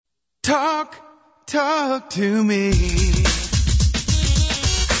Talk to me.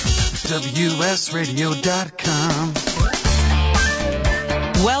 WSRadio.com.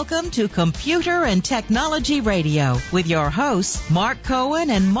 Welcome to Computer and Technology Radio with your hosts, Mark Cohen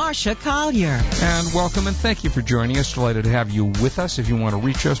and Marcia Collier. And welcome and thank you for joining us. Delighted to have you with us. If you want to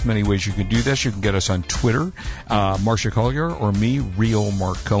reach us, many ways you can do this. You can get us on Twitter, Marcia Collier, or me, Real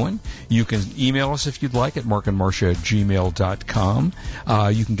Mark Cohen. You can email us if you'd like at markandmarcia@gmail.com.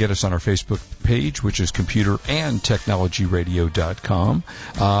 You can get us on our Facebook page, which is computerandtechnologyradio.com.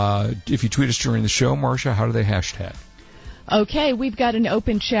 If you tweet us during the show, Marcia, how do they hashtag? Okay, we've got an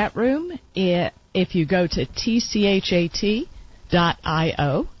open chat room. If you go to tchat.io,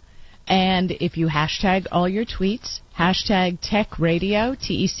 and if you hashtag all your tweets, hashtag TechRadio,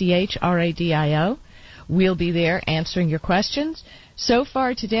 TechRadio, we'll be there answering your questions. So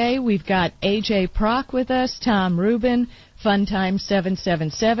far today, we've got AJ Proc with us, Tom Rubin,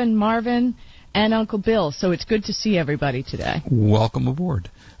 Funtime777, Marvin, and Uncle Bill. So it's good to see everybody today. Welcome aboard.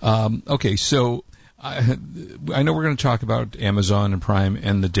 Okay, so I know we're going to talk about Amazon and Prime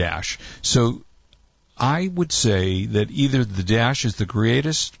and the Dash. So I would say that either the Dash is the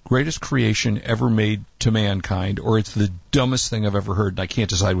greatest creation ever made to mankind, or it's the dumbest thing I've ever heard, and I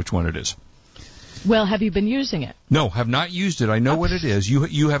can't decide which one it is. Well, have you been using it? No, have not used it. I know what it is.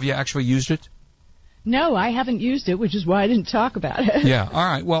 Have you actually used it? No, I haven't used it, which is why I didn't talk about it. Yeah, all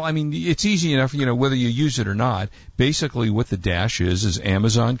right. Well, I mean, it's easy enough, whether you use it or not. Basically, what the Dash is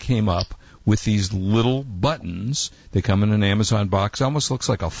Amazon came up with these little buttons. They come in an Amazon box. It almost looks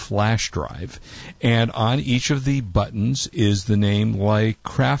like a flash drive. And on each of the buttons is the name like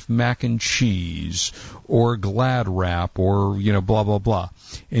Kraft Mac and Cheese or Glad Wrap or, blah, blah, blah.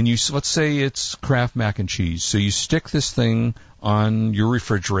 And let's say it's Kraft Mac and Cheese. So you stick this thing on your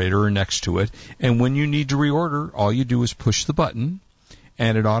refrigerator or next to it, and when you need to reorder, all you do is push the button,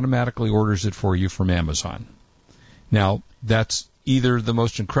 and it automatically orders it for you from Amazon. Now, that's either the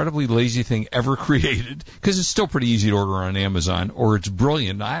most incredibly lazy thing ever created, because it's still pretty easy to order on Amazon, or it's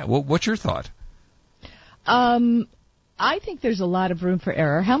brilliant. What's your thought? I think there's a lot of room for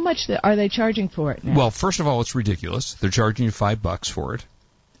error. How much are they charging for it now? Well, first of all, it's ridiculous. They're charging you $5 for it.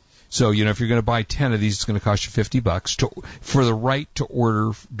 So, if you're going to buy 10 of these, it's going to cost you $50 for the right to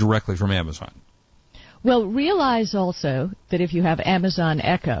order directly from Amazon. Well, realize also that if you have Amazon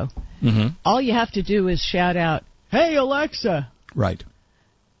Echo, all you have to do is shout out, "Hey, Alexa." Right.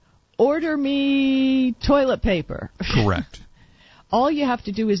 "Order me toilet paper." Correct. All you have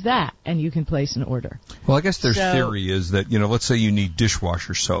to do is that, and you can place an order. Well, I guess their theory is that, let's say you need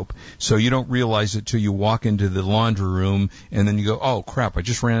dishwasher soap, so you don't realize it till you walk into the laundry room, and then you go, oh, crap, I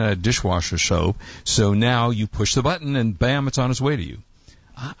just ran out of dishwasher soap, so now you push the button, and bam, it's on its way to you.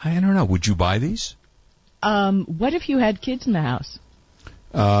 I don't know. Would you buy these? What if you had kids in the house?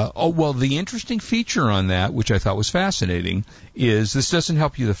 Well, the interesting feature on that, which I thought was fascinating, is this doesn't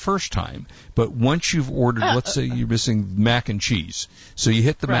help you the first time, but once you've ordered, let's say you're missing mac and cheese, so you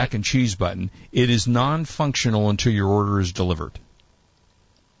hit the mac and cheese button, it is non-functional until your order is delivered.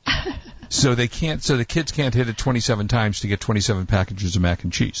 So the kids can't hit it 27 times to get 27 packages of mac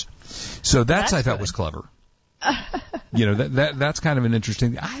and cheese. So that's I thought was clever. That's kind of an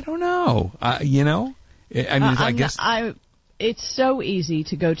interesting. I don't know. I guess. It's so easy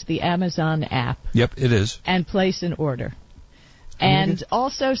to go to the Amazon app. Yep, it is. And place an order. And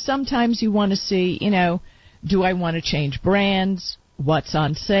also sometimes you want to see, do I want to change brands? What's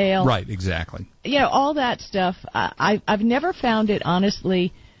on sale? Right, exactly. All that stuff. I've never found it,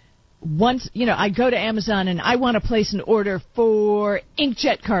 honestly. Once, I go to Amazon and I want to place an order for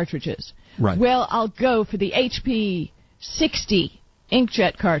inkjet cartridges. Right. Well, I'll go for the HP 60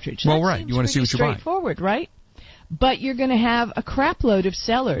 inkjet cartridge. Well, right. You want to see what you're buying. Straightforward, right? But you're going to have a crapload of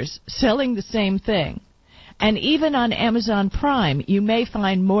sellers selling the same thing. And even on Amazon Prime, you may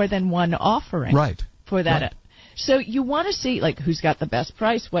find more than one offering for that. Right. So you want to see, who's got the best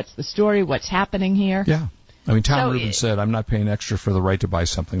price, what's the story, what's happening here. Yeah. I mean, Tom Rubin said, I'm not paying extra for the right to buy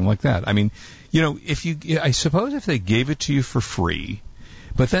something like that. I mean, I suppose if they gave it to you for free,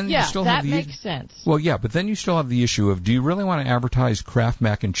 but then you still have the... that makes sense. Well, yeah, but then you still have the issue of, do you really want to advertise Kraft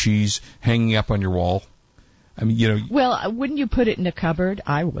Mac and Cheese hanging up on your wall? I mean, Well, wouldn't you put it in a cupboard?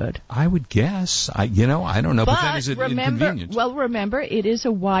 I would. I would guess. I don't know. But then is it inconvenient? Well, remember, it is a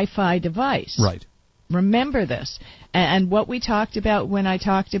Wi-Fi device. Right. Remember this. And what we talked about when I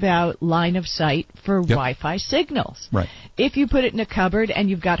talked about line of sight for Wi-Fi signals. Right. If you put it in a cupboard and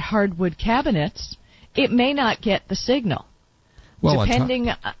you've got hardwood cabinets, it may not get the signal. Well,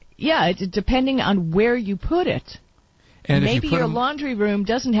 depending on where you put it. And maybe your laundry room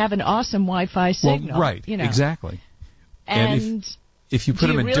doesn't have an awesome Wi-Fi signal. Well, right, exactly. And if you put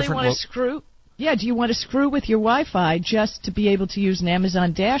them in different... Do you really want to screw? Yeah, do you want to screw with your Wi-Fi just to be able to use an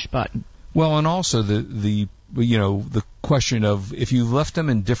Amazon Dash button? Well, and also the question of if you left them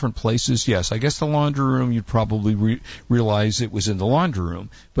in different places, yes, I guess the laundry room you'd probably realize it was in the laundry room.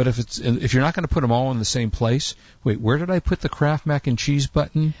 But if you're not going to put them all in the same place, wait, where did I put the Kraft mac and cheese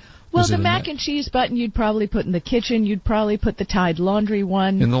button? Well, the mac and cheese button you'd probably put in the kitchen. You'd probably put the Tide laundry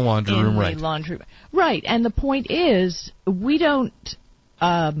one in the laundry room, right? Right, and the point is we don't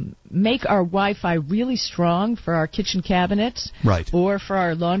make our Wi-Fi really strong for our kitchen cabinets, right, or for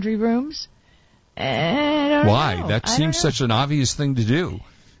our laundry rooms. Why? That seems such an obvious thing to do.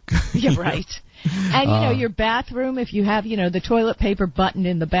 Yeah, right. And, your bathroom, if you have, the toilet paper button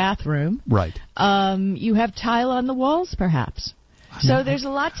in the bathroom. Right. You have tile on the walls, perhaps. So there's a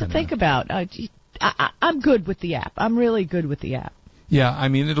lot to think about. I'm good with the app. I'm really good with the app. Yeah, I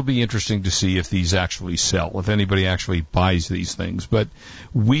mean, it'll be interesting to see if these actually sell, if anybody actually buys these things. But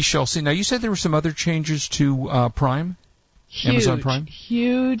we shall see. Now, you said there were some other changes to Prime? Amazon Prime?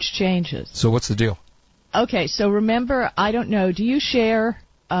 Huge changes. So what's the deal? Okay, so remember, I don't know, do you share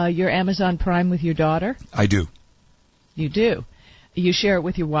your Amazon Prime with your daughter? I do. You do? You share it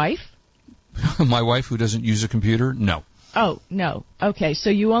with your wife? My wife, who doesn't use a computer? No. Oh, no. Okay, so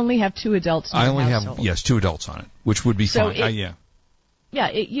you only have 2 adults in the household. I only have, yes, 2 adults on it, which would be fine. Yeah. Yeah,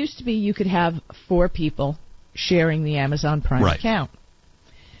 it used to be you could have 4 people sharing the Amazon Prime account.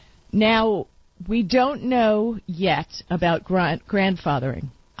 Now, we don't know yet about grandfathering.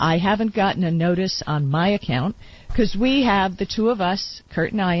 I haven't gotten a notice on my account because we have the 2 of us,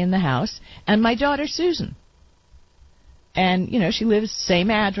 Kurt and I, in the house, and my daughter, Susan. And, she lives same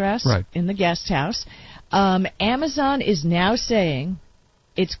address in the guest house. Amazon is now saying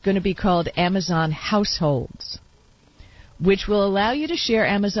it's going to be called Amazon Households, which will allow you to share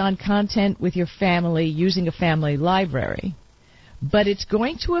Amazon content with your family using a family library. But it's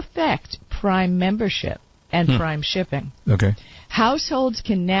going to affect Prime membership and Prime shipping. Okay. Households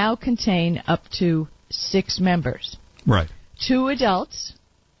can now contain up to 6 members. Right. 2 adults,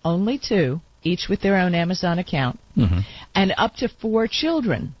 only 2, each with their own Amazon account, and up to 4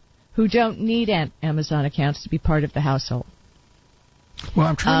 children who don't need Amazon accounts to be part of the household. Well,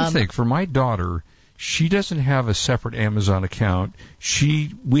 I'm trying to think. For my daughter, she doesn't have a separate Amazon account.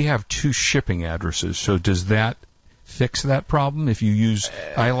 We have 2 shipping addresses. So does that fix that problem? If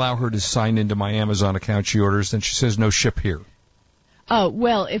I allow her to sign into my Amazon account, she orders, then she says no ship here. Oh,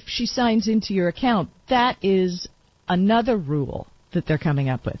 well, if she signs into your account, that is another rule that they're coming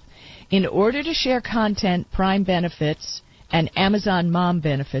up with. In order to share content, Prime benefits, and Amazon Mom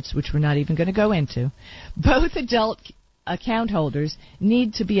benefits, which we're not even going to go into, both adult account holders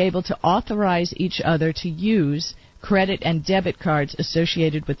need to be able to authorize each other to use credit and debit cards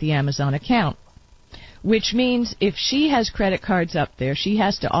associated with the Amazon account. Which means if she has credit cards up there, she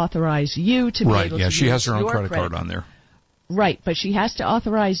has to authorize you to be able to use your credit. Right, yeah, she has her own credit card on there. Right, but she has to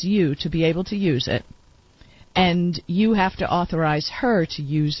authorize you to be able to use it, and you have to authorize her to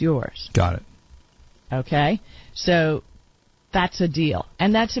use yours. Got it. Okay? So that's a deal.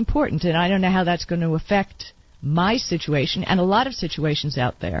 And that's important, and I don't know how that's going to affect my situation and a lot of situations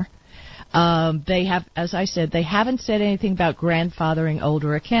out there. They have, as I said, they haven't said anything about grandfathering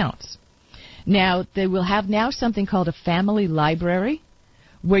older accounts. Now, they will have now something called a family library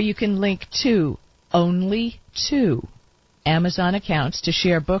where you can link only two Amazon accounts to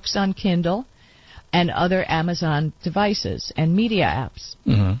share books on Kindle and other Amazon devices and media apps.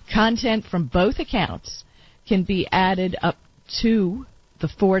 Content from both accounts can be added up to the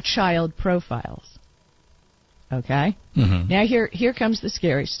 4 child profiles. Okay? Now here comes the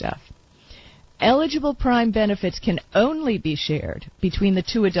scary stuff. Eligible Prime benefits can only be shared between the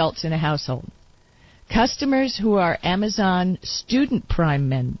 2 adults in a household. Customers who are Amazon Student Prime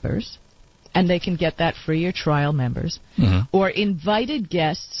members, and they can get that free or trial members, or invited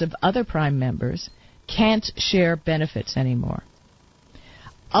guests of other Prime members can't share benefits anymore.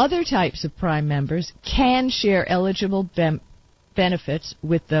 Other types of Prime members can share eligible benefits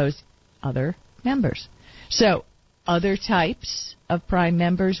with those other members. So, other types of Prime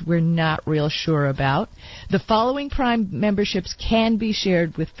members we're not real sure about. The following Prime memberships can be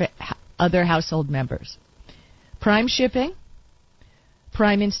shared with other household members: Prime Shipping,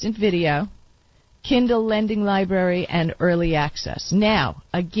 Prime Instant Video, Kindle Lending Library, and Early Access. Now,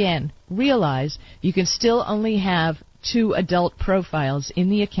 again, realize you can still only have 2 adult profiles in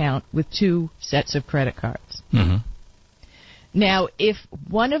the account with 2 sets of credit cards. Now, if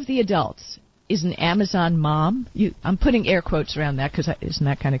one of the adults is an Amazon mom, I'm putting air quotes around that because isn't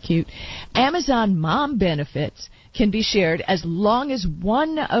that kind of cute? Amazon Mom benefits can be shared as long as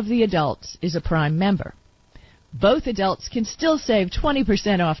one of the adults is a Prime member. Both adults can still save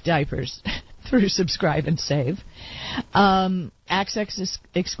 20% off diapers through Subscribe and Save, access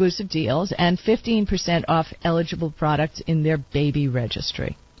exclusive deals, and 15% off eligible products in their baby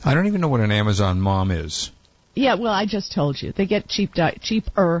registry. I don't even know what an Amazon mom is. Yeah, well, I just told you. They get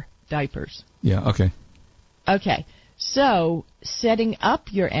cheaper diapers. Yeah, okay. Okay, so setting up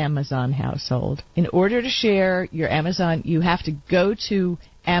your Amazon household. In order to share your Amazon, you have to go to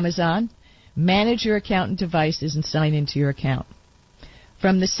Amazon, manage your account and devices, and sign into your account.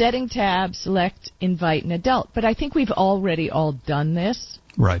 From the Setting tab, select Invite an Adult. But I think we've already all done this.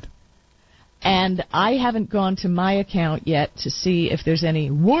 Right. And I haven't gone to my account yet to see if there's any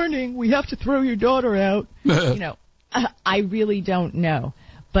warning, we have to throw your daughter out. I really don't know.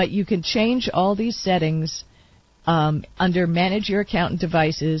 But you can change all these settings under Manage Your Account and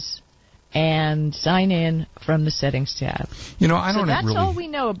Devices and sign in from the Settings tab. I don't that's really... all we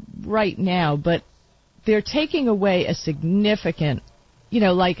know right now, but they're taking away a significant,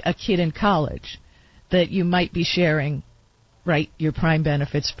 like a kid in college, that you might be sharing, right, your Prime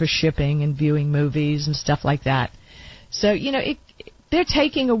benefits for shipping and viewing movies and stuff like that. So, they're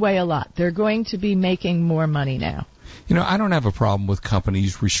taking away a lot. They're going to be making more money now. I don't have a problem with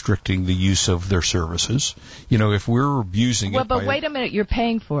companies restricting the use of their services. If we're abusing it... But wait a minute, you're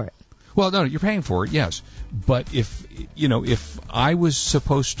paying for it. Well, no, you're paying for it, yes. But if I was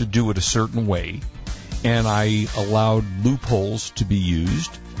supposed to do it a certain way and I allowed loopholes to be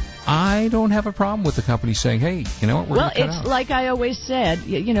used, I don't have a problem with the company saying, hey, you know what, we're going to cut out. Well, it's like I always said,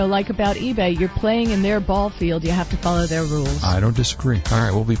 like about eBay, you're playing in their ball field, you have to follow their rules. I don't disagree. All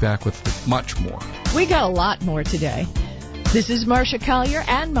right, we'll be back with much more. We got a lot more today. This is Marcia Collier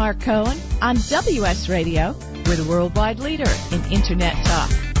and Mark Cohen on WS Radio. We're the worldwide leader in Internet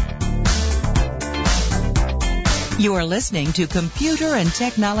talk. You are listening to Computer and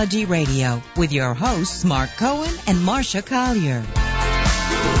Technology Radio with your hosts Mark Cohen and Marcia Collier.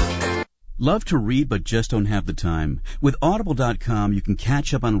 Love to read but just don't have the time? With Audible.com, you can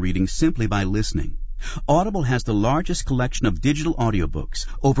catch up on reading simply by listening. Audible has the largest collection of digital audiobooks,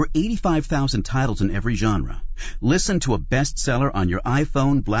 over 85,000 titles in every genre. Listen to a bestseller on your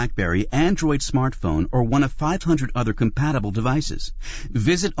iPhone, BlackBerry, Android smartphone, or one of 500 other compatible devices.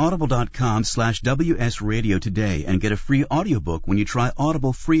 Visit audible.com/WS Radio today and get a free audiobook when you try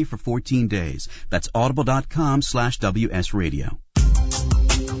Audible free for 14 days. That's audible.com/WS Radio.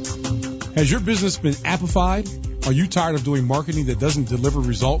 Has your business been appified? Are you tired of doing marketing that doesn't deliver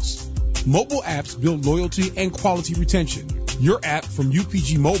results? Mobile apps build loyalty and quality retention. Your app from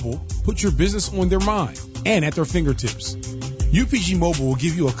UPG Mobile puts your business on their mind and at their fingertips. UPG Mobile will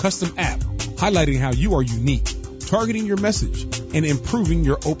give you a custom app highlighting how you are unique, targeting your message, and improving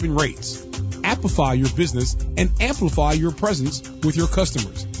your open rates. Appify your business and amplify your presence with your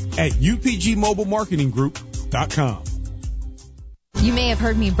customers at upgmobilemarketinggroup.com. You may have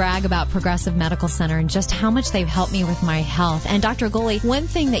heard me brag about Progressive Medical Center and just how much they've helped me with my health. And Dr. Goley, one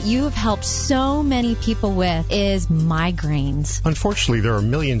thing that you have helped so many people with is migraines. Unfortunately, there are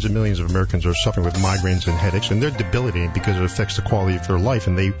millions and millions of Americans who are suffering with migraines and headaches, and they're debilitating because it affects the quality of their life,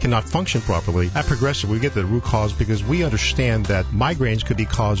 and they cannot function properly. At Progressive, we get the root cause because we understand that migraines could be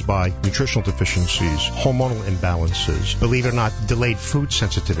caused by nutritional deficiencies, hormonal imbalances, believe it or not, delayed food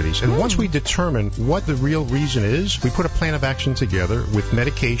sensitivities. And once we determine what the real reason is, we put a plan of action together with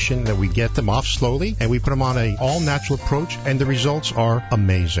medication that we get them off slowly, and we put them on an all-natural approach, and the results are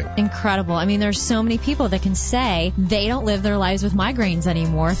amazing. Incredible. I mean, there's so many people that can say they don't live their lives with migraines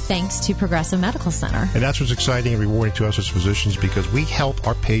anymore thanks to Progressive Medical Center. And that's what's exciting and rewarding to us as physicians, because we help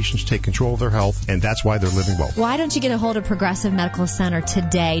our patients take control of their health, and that's why they're living well. Why don't you get a hold of Progressive Medical Center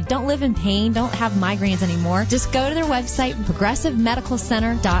today? Don't live in pain. Don't have migraines anymore. Just go to their website,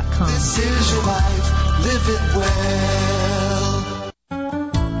 progressivemedicalcenter.com. This is your life. Live it well.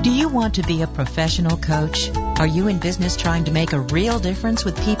 Do you want to be a professional coach? Are you in business trying to make a real difference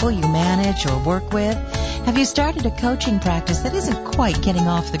with people you manage or work with? Have you started a coaching practice that isn't quite getting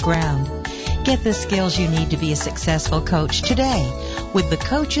off the ground? Get the skills you need to be a successful coach today with the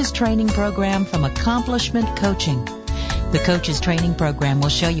Coaches Training Program from Accomplishment Coaching. The Coaches Training Program will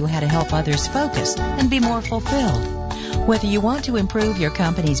show you how to help others focus and be more fulfilled. Whether you want to improve your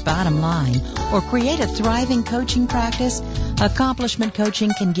company's bottom line or create a thriving coaching practice, Accomplishment Coaching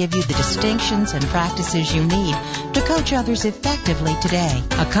can give you the distinctions and practices you need to coach others effectively today.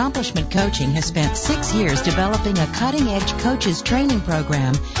 Accomplishment Coaching has spent 6 years developing a cutting-edge coaches training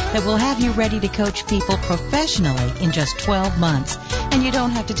program that will have you ready to coach people professionally in just 12 months, and you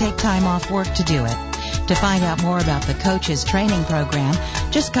don't have to take time off work to do it. To find out more about the Coaches Training Program,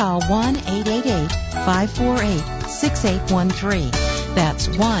 just call 1-888-548-6813. That's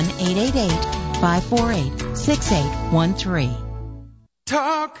 1-888-548-6813. 548-6813.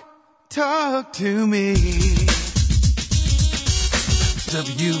 Talk to me.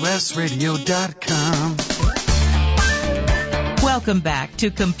 WSRadio.com. Welcome back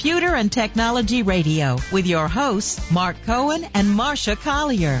to Computer and Technology Radio with your hosts, Mark Cohen and Marcia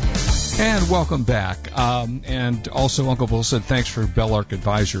Collier. And welcome back. And also, Uncle Bill said thanks for Bellark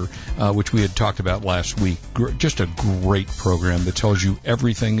Advisor, which we had talked about last week. Just a great program that tells you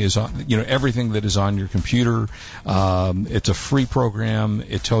everything is on, everything that is on your computer. It's a free program.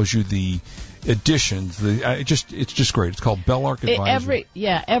 It tells you the additions. It's just great. It's called Bellark Advisor.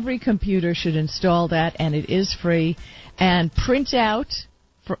 Every computer should install that, and it is free. And print out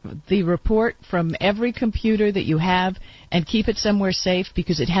the report from every computer that you have and keep it somewhere safe,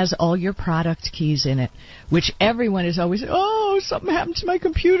 because it has all your product keys in it, which everyone is always, something happened to my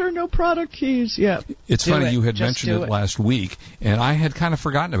computer, no product keys. Yeah. It's funny, you had mentioned it last week, and I had kind of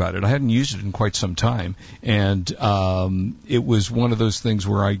forgotten about it. I hadn't used it in quite some time, and it was one of those things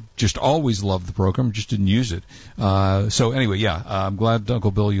where I just always loved the program, just didn't use it. So anyway, I'm glad, Uncle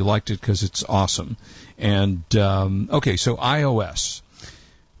Bill, you liked it, because it's awesome. And, okay, so iOS.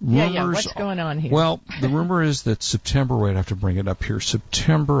 Rumors, what's going on here? Well, the rumor is that September, I'd have to bring it up here, I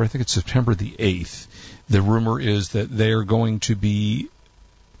think it's September the 8th, the rumor is that they are going to be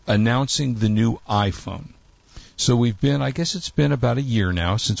announcing the new iPhone. So I guess it's been about a year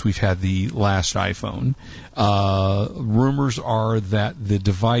now since we've had the last iPhone. Rumors are that the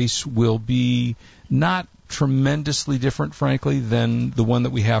device will be not tremendously different, frankly, than the one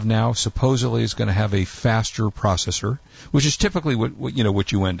that we have now. Supposedly it's going to have a faster processor, which is typically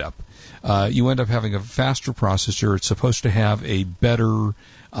what you end up. You end up having a faster processor. It's supposed to have a better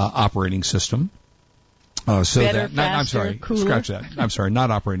operating system. Cooler? Scratch that. I'm sorry,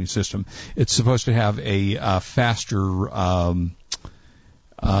 not operating system. It's supposed to have a faster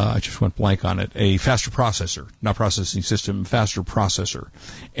I just went blank on it. A faster processor, not processing system, faster processor.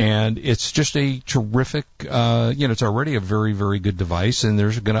 And it's just a terrific, it's already a very, very good device, and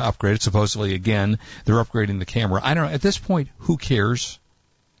they're going to upgrade it. Supposedly, again, they're upgrading the camera. I don't know. At this point, who cares?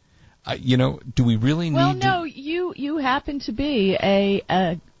 Do we really need Well, no, you happen to be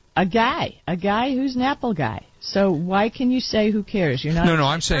a guy who's an Apple guy. So why can you say who cares? You're not. No,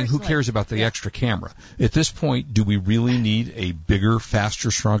 I'm saying who cares about the extra camera? At this point, do we really need a bigger, faster,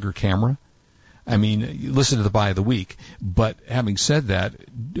 stronger camera? I mean, listen to the buy of the week. But having said that,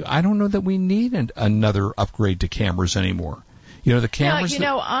 I don't know that we need another upgrade to cameras anymore. The cameras.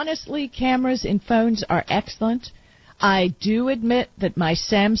 Honestly, cameras in phones are excellent. I do admit that my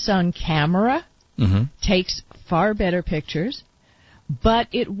Samsung camera takes far better pictures, but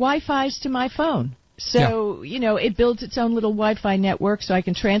it Wi-Fi's to my phone. So, it builds its own little Wi-Fi network so I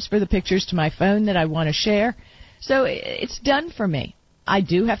can transfer the pictures to my phone that I want to share. So it's done for me. I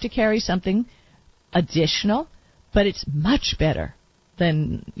do have to carry something additional, but it's much better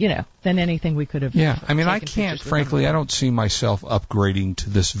than anything we could have. Yeah, I mean, I can't, frankly, I don't see myself upgrading to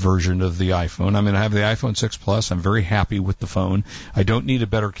this version of the iPhone. I mean, I have the iPhone 6 Plus. I'm very happy with the phone. I don't need a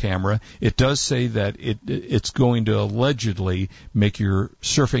better camera. It does say that it's going to allegedly make your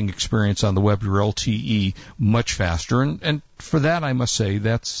surfing experience on the web, your LTE, much faster. And for that, I must say,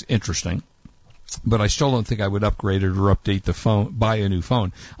 that's interesting. But I still don't think I would upgrade it or update the phone, buy a new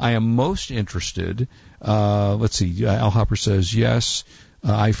phone. I am most interested, let's see, Al Hopper says, yes,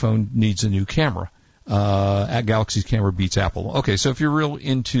 iPhone needs a new camera. Galaxy's camera beats Apple. Okay, so if you're real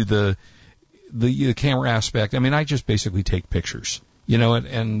into the camera aspect, I mean, I just basically take pictures.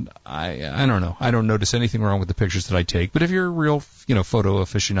 And I don't know. I don't notice anything wrong with the pictures that I take. But if you're a real, photo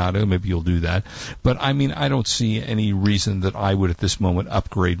aficionado, maybe you'll do that. But I mean, I don't see any reason that I would at this moment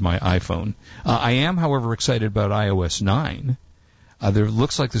upgrade my iPhone. I am, however, excited about iOS 9. There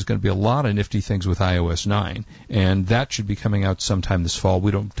looks like there's going to be a lot of nifty things with iOS 9, and that should be coming out sometime this fall.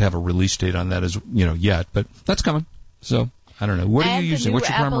 We don't have a release date on that yet, but that's coming. So I don't know. What are you using? What's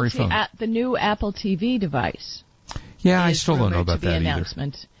your primary phone? The new Apple TV device. Yeah, I still don't know about that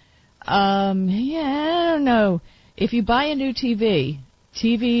announcement. Either. I don't know. If you buy a new TV,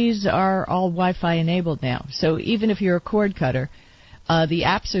 TVs are all Wi-Fi enabled now. So even if you're a cord cutter, the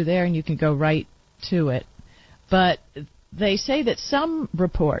apps are there and you can go right to it. But they say that some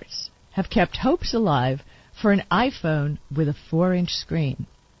reports have kept hopes alive for an iPhone with a 4-inch screen.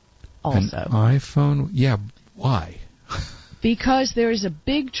 Also. An iPhone? Yeah, why? Because there is a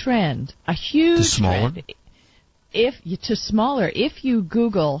big trend, a huge trend. To smaller. If you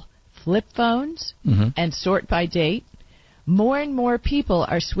Google flip phones and sort by date, more and more people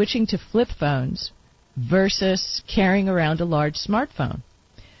are switching to flip phones versus carrying around a large smartphone.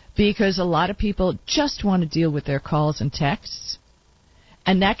 Because a lot of people just want to deal with their calls and texts.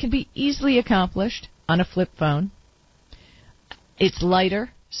 And that can be easily accomplished on a flip phone. It's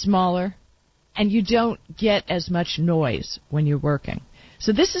lighter, smaller, and you don't get as much noise when you're working.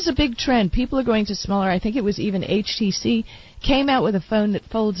 So this is a big trend. People are going to smaller. I think it was even HTC came out with a phone that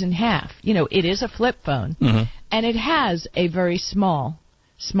folds in half. You know, it is a flip phone, and it has a very small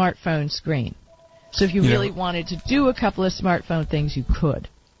smartphone screen. So if you really wanted to do a couple of smartphone things, you could.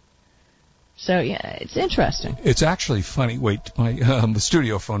 So, yeah, it's interesting. It's actually funny. Wait, my the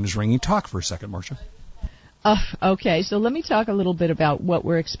studio phone is ringing. Talk for a second, Marcia. Okay, so let me talk a little bit about what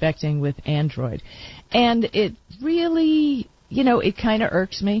we're expecting with Android. And it really, you know, it kind of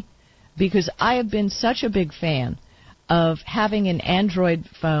irks me because I have been such a big fan of having an Android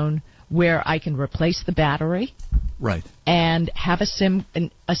phone where I can replace the battery. Right. And have a SIM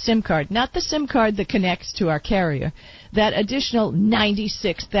card, not the SIM card that connects to our carrier, that additional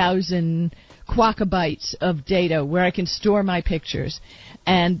 96,000 quackabytes of data where I can store my pictures.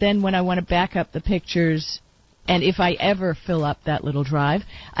 And then when I want to back up the pictures, and if I ever fill up that little drive,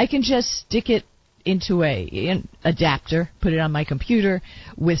 I can just stick it into an adapter, put it on my computer.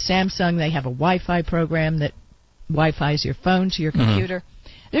 With Samsung, they have a Wi-Fi program that Wi-Fi's your phone to your computer.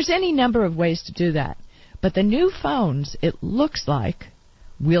 There's any number of ways to do that. But the new phones, it looks like,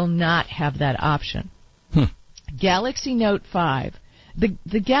 will not have that option. Galaxy Note 5.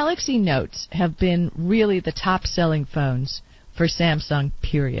 The Galaxy Notes have been really the top-selling phones for Samsung,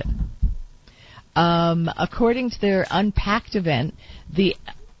 period. According to their Unpacked event, the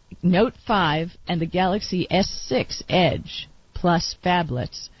Note 5 and the Galaxy S6 Edge plus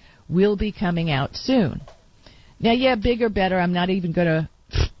phablets will be coming out soon. Now, yeah, bigger, better. I'm not even going to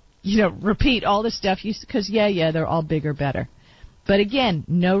repeat all the stuff because, they're all bigger, better. But again,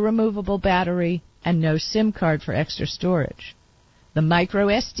 no removable battery and no SIM card for extra storage. The micro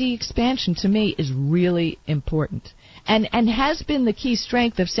SD expansion, to me, is really important and has been the key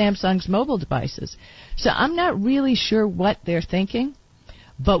strength of Samsung's mobile devices. So I'm not really sure what they're thinking,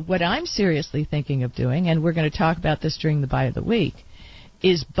 but what I'm seriously thinking of doing, and we're going to talk about this during the Buy of the Week,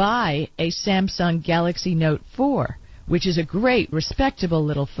 is buy a Samsung Galaxy Note 4, which is a great, respectable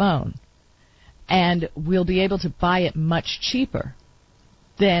little phone. And we'll be able to buy it much cheaper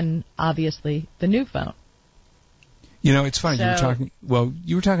than, obviously, the new phone. You know, it's funny.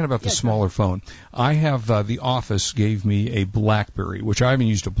 You were talking about the smaller phone. I have, the office gave me a BlackBerry, which I haven't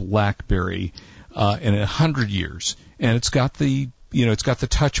used a BlackBerry in 100 years. And it's got the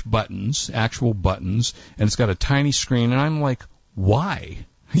touch buttons, actual buttons, and it's got a tiny screen. And I'm like, why?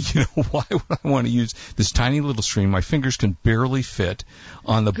 Why would I want to use this tiny little screen? My fingers can barely fit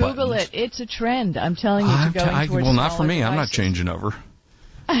on the buttons. Google it. It's a trend. I'm telling you to go towards well, not for me. Devices. I'm not changing over.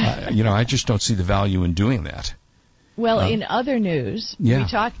 I just don't see the value in doing that. Well, in other news,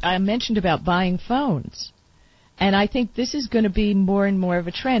 I mentioned about buying phones. And I think this is going to be more and more of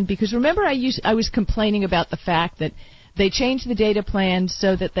a trend because remember I was complaining about the fact that they changed the data plans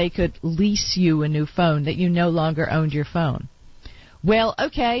so that they could lease you a new phone, that you no longer owned your phone. Well,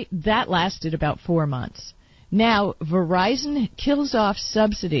 okay, that lasted about 4 months. Now, Verizon kills off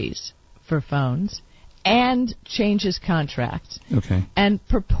subsidies for phones and changes contracts. Okay. And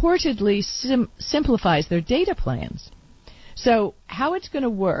purportedly simplifies their data plans. So how it's going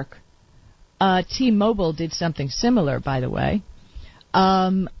to work, T-Mobile did something similar, by the way.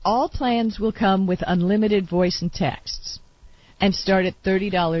 All plans will come with unlimited voice and texts and start at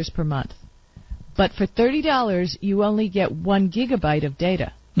 $30 per month. But for $30, you only get 1 gigabyte of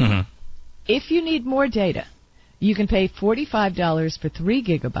data. If you need more data, you can pay $45 for 3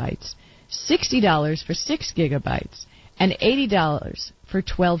 gigabytes, $60 for 6 gigabytes, and $80 for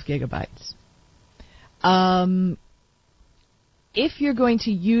 12 gigabytes. If you're going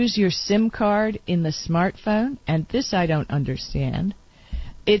to use your SIM card in the smartphone, and this I don't understand,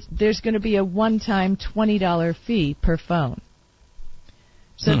 there's going to be a one-time $20 fee per phone.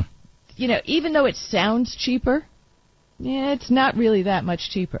 So, even though it sounds cheaper, it's not really that much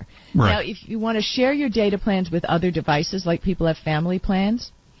cheaper. Right. Now, if you want to share your data plans with other devices, like people have family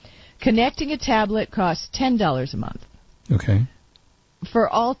plans, connecting a tablet costs $10 a month. Okay. For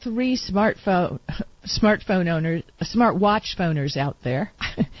all 3 smartwatch phoners out there.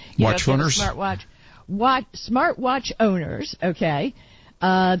 Watch phoners? Smartwatch owners, okay,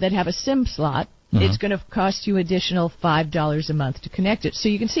 that have a SIM slot. It's going to cost you additional $5 a month to connect it. So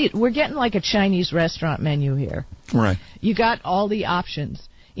you can see it. We're getting like a Chinese restaurant menu here. Right. You got all the options.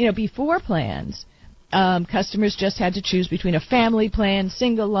 Before plans, customers just had to choose between a family plan,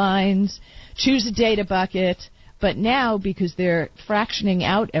 single lines, choose a data bucket. But now, because they're fractioning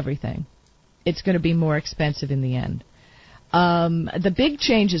out everything, it's going to be more expensive in the end. The big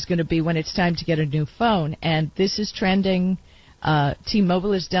change is going to be when it's time to get a new phone, and this is trending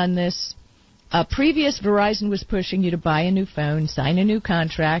T-Mobile has done this. Previous Verizon was pushing you to buy a new phone, sign a new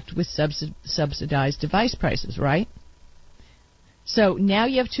contract with subsidized device prices, right? So now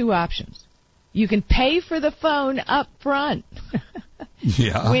you have two options. You can pay for the phone up front.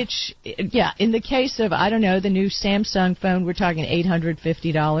 Yeah. Which, in the case of, I don't know, the new Samsung phone, we're talking $850.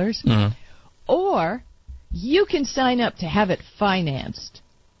 Mm-hmm. Or you can sign up to have it financed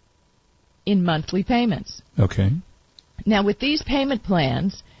in monthly payments. Okay. Now, with these payment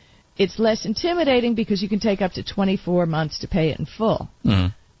plans, it's less intimidating because you can take up to 24 months to pay it in full. Mm-hmm.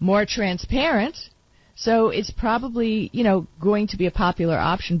 More transparent, so it's probably, going to be a popular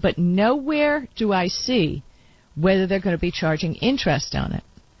option, but nowhere do I see whether they're going to be charging interest on it.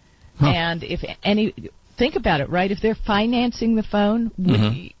 Huh. And think about it, right? If they're financing the phone,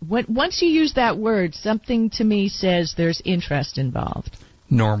 once you use that word, something to me says there's interest involved.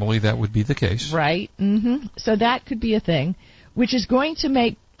 Normally that would be the case. Right. Mm-hmm. So that could be a thing, which is going to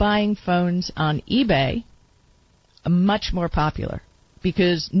make buying phones on eBay much more popular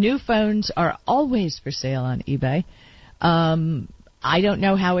because new phones are always for sale on eBay. I don't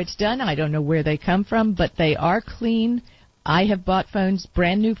know how it's done. I don't know where they come from, but they are clean. I have bought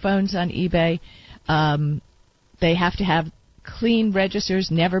brand new phones on eBay. They have to have clean registers,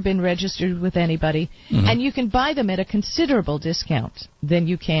 never been registered with anybody, and you can buy them at a considerable discount than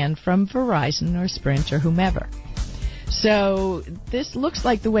you can from Verizon or Sprint or whomever. So this looks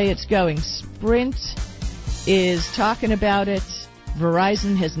like the way it's going. Sprint is talking about it.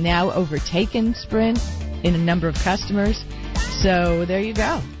 Verizon has now overtaken Sprint in a number of customers. So there you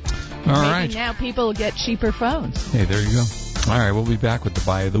go. All right. Maybe now people will get cheaper phones. Hey, there you go. All right, we'll be back with the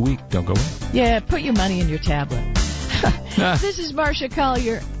buy of the week. Don't go away. Yeah, put your money in your tablet. This is Marcia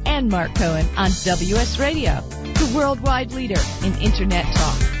Collier and Mark Cohen on WS Radio, the worldwide leader in Internet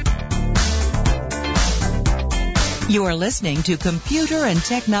talk. You are listening to Computer and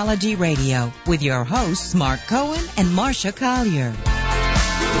Technology Radio with your hosts Mark Cohen and Marcia Collier.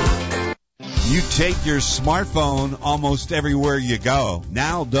 You take your smartphone almost everywhere you go.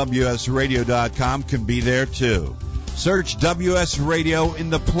 Now WSRadio.com can be there too. Search WS Radio in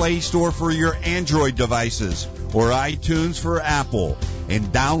the Play Store for your Android devices or iTunes for Apple and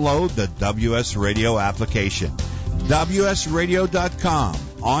download the WS Radio application. WSRadio.com,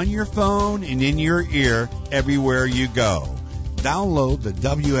 on your phone and in your ear everywhere you go. Download the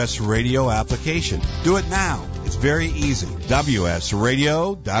WS Radio application. Do it now. It's very easy.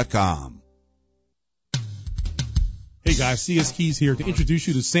 WSRadio.com. Hey guys, CS Keys here to introduce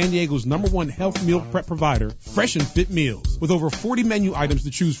you to San Diego's #1 health meal prep provider, Fresh and Fit Meals, with over 40 menu items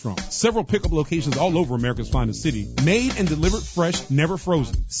to choose from. Several pickup locations all over America's finest city. Made and delivered fresh, never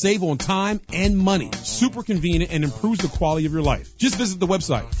frozen. Save on time and money. Super convenient and improves the quality of your life. Just visit the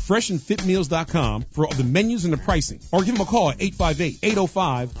website, freshandfitmeals.com, for all the menus and the pricing. Or give them a call at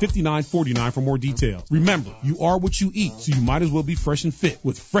 858-805-5949 for more details. Remember, you are what you eat, so you might as well be fresh and fit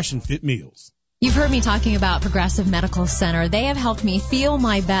with Fresh and Fit Meals. You've heard me talking about Progressive Medical Center. They have helped me feel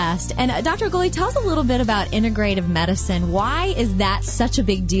my best. And Dr. Goley, tell us a little bit about integrative medicine. Why is that such a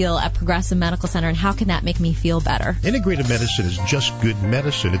big deal at Progressive Medical Center, and how can that make me feel better? Integrative medicine is just good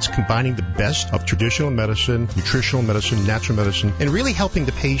medicine. It's combining the best of traditional medicine, nutritional medicine, natural medicine, and really helping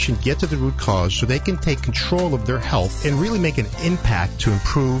the patient get to the root cause so they can take control of their health and really make an impact to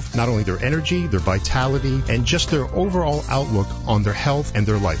improve not only their energy, their vitality, and just their overall outlook on their health and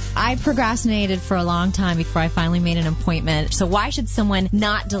their life. I procrastinated for a long time before I finally made an appointment. So why should someone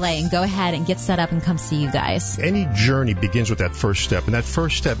not delay and go ahead and get set up and come see you guys? Any journey begins with that first step, and that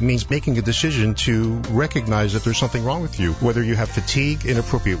first step means making a decision to recognize that there's something wrong with you. Whether you have fatigue,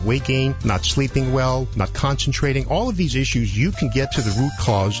 inappropriate weight gain, not sleeping well, not concentrating, all of these issues, you can get to the root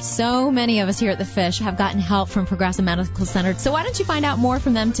cause. So many of us here at The Fish have gotten help from Progressive Medical Center. So why don't you find out more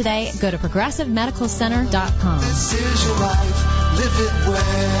from them today? Go to progressivemedicalcenter.com. This is your life. Live it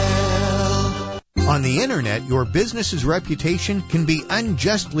well. On the Internet, your business's reputation can be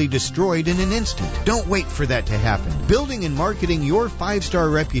unjustly destroyed in an instant. Don't wait for that to happen. Building and marketing your 5-star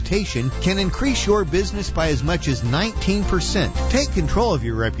reputation can increase your business by as much as 19%. Take control of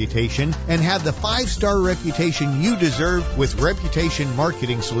your reputation and have the 5-star reputation you deserve with Reputation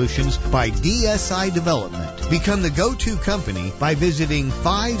Marketing Solutions by DSI Development. Become the go-to company by visiting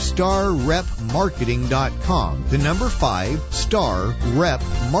 5starrepmarketing.com. The number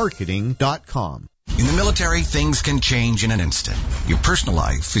 5starrepmarketing.com. In the military, things can change in an instant. Your personal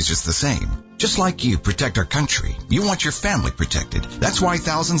life is just the same. Just like you protect our country, you want your family protected. That's why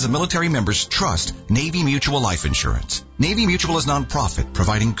thousands of military members trust Navy Mutual Life Insurance. Navy Mutual is nonprofit,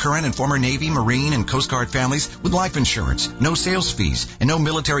 providing current and former Navy, Marine, and Coast Guard families with life insurance, no sales fees, and no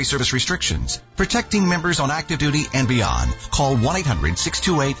military service restrictions. Protecting members on active duty and beyond. Call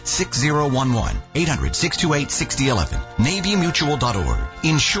 1-800-628-6011. 800-628-6011. NavyMutual.org.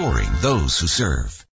 Insuring those who serve.